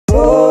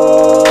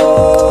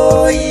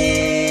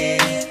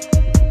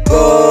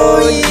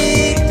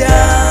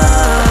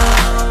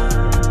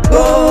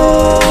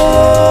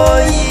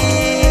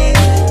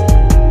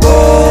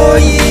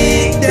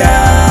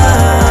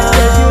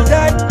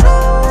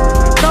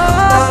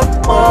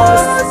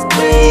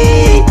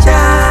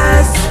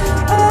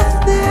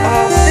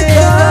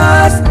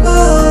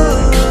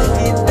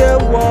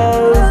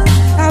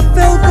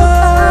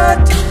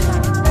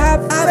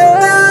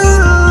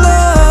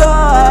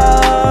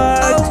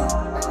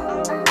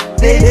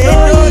They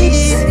know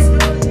it.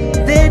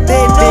 They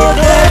know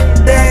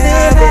that they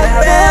have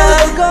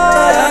felt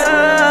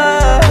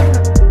God.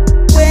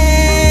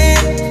 When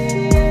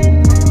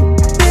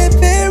they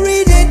bury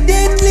the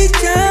deadly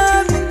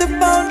charm in the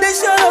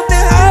foundation of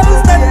the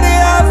house that they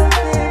have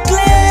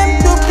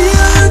claimed to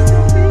build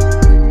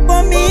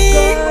for me,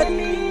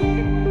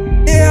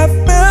 they have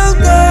felt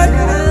God.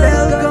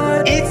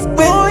 It's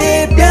when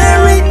they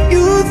buried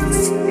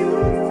youths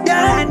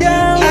down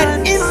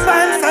and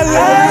infants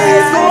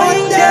alive,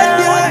 going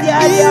down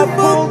their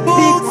evil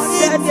books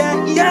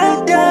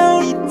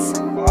down.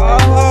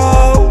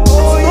 Oh,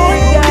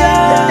 going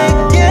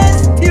down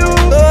against you,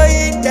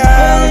 going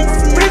down,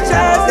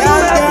 preachers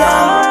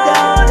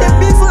down, the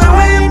people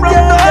away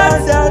from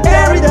God's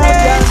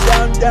heritage,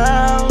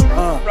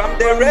 from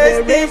the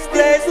resting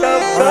place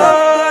of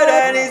God.